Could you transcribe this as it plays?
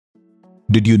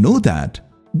Did you know that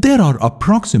there are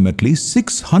approximately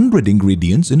 600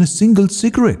 ingredients in a single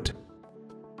cigarette?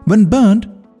 When burned,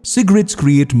 cigarettes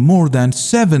create more than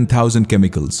 7,000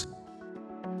 chemicals.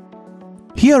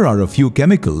 Here are a few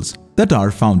chemicals that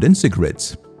are found in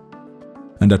cigarettes.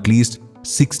 And at least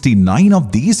 69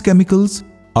 of these chemicals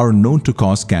are known to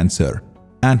cause cancer,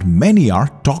 and many are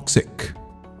toxic.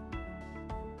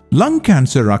 Lung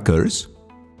cancer occurs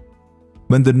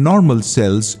when the normal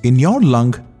cells in your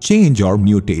lung change or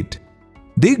mutate.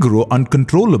 They grow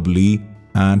uncontrollably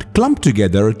and clump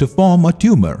together to form a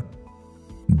tumor.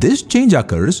 This change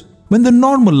occurs when the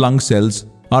normal lung cells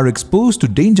are exposed to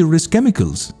dangerous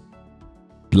chemicals.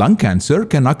 Lung cancer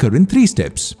can occur in 3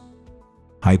 steps: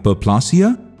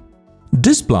 hyperplasia,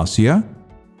 dysplasia,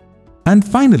 and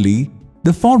finally,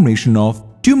 the formation of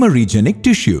tumorigenic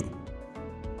tissue.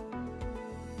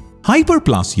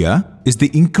 Hyperplasia is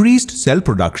the increased cell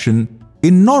production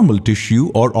in normal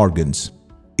tissue or organs.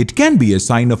 It can be a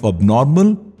sign of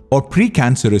abnormal or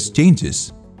precancerous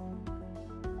changes.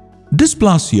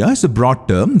 Dysplasia is a broad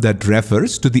term that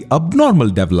refers to the abnormal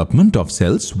development of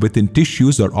cells within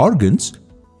tissues or organs,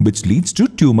 which leads to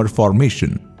tumor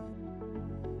formation.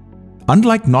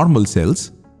 Unlike normal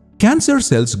cells, cancer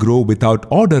cells grow without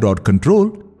order or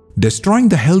control, destroying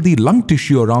the healthy lung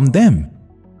tissue around them.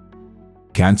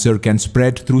 Cancer can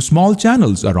spread through small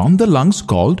channels around the lungs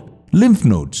called lymph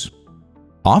nodes.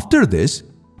 After this,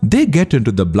 they get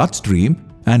into the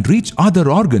bloodstream and reach other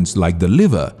organs like the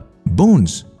liver,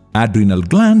 bones, adrenal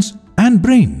glands, and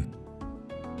brain.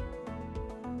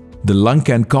 The lung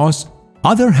can cause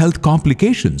other health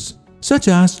complications such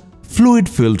as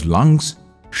fluid-filled lungs,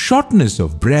 shortness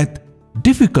of breath,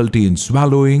 difficulty in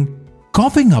swallowing,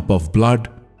 coughing up of blood,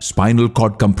 spinal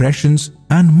cord compressions,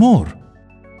 and more.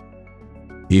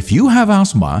 If you have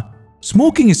asthma,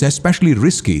 smoking is especially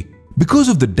risky because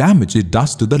of the damage it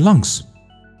does to the lungs.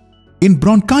 In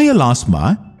bronchial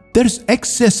asthma, there is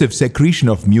excessive secretion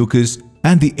of mucus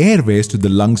and the airways to the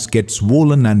lungs get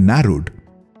swollen and narrowed.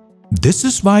 This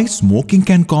is why smoking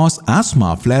can cause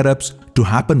asthma flare-ups to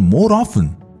happen more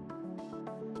often.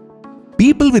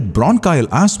 People with bronchial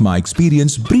asthma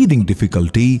experience breathing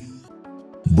difficulty,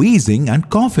 wheezing, and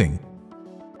coughing.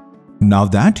 Now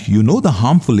that you know the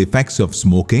harmful effects of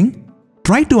smoking,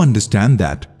 try to understand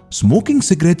that smoking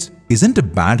cigarettes isn't a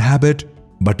bad habit,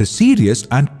 but a serious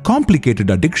and complicated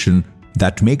addiction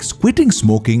that makes quitting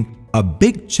smoking a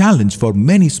big challenge for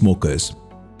many smokers.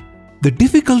 The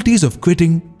difficulties of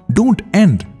quitting don't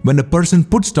end when a person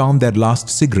puts down their last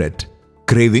cigarette.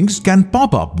 Cravings can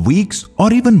pop up weeks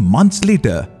or even months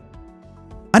later.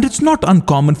 And it's not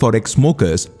uncommon for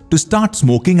ex-smokers to start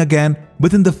smoking again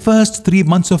within the first 3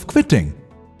 months of quitting.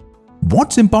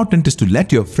 What's important is to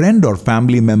let your friend or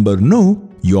family member know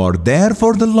you're there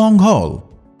for the long haul.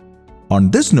 On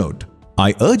this note,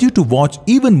 I urge you to watch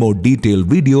even more detailed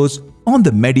videos on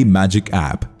the MediMagic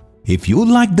app. If you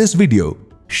like this video,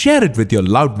 share it with your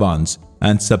loved ones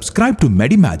and subscribe to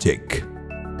MediMagic.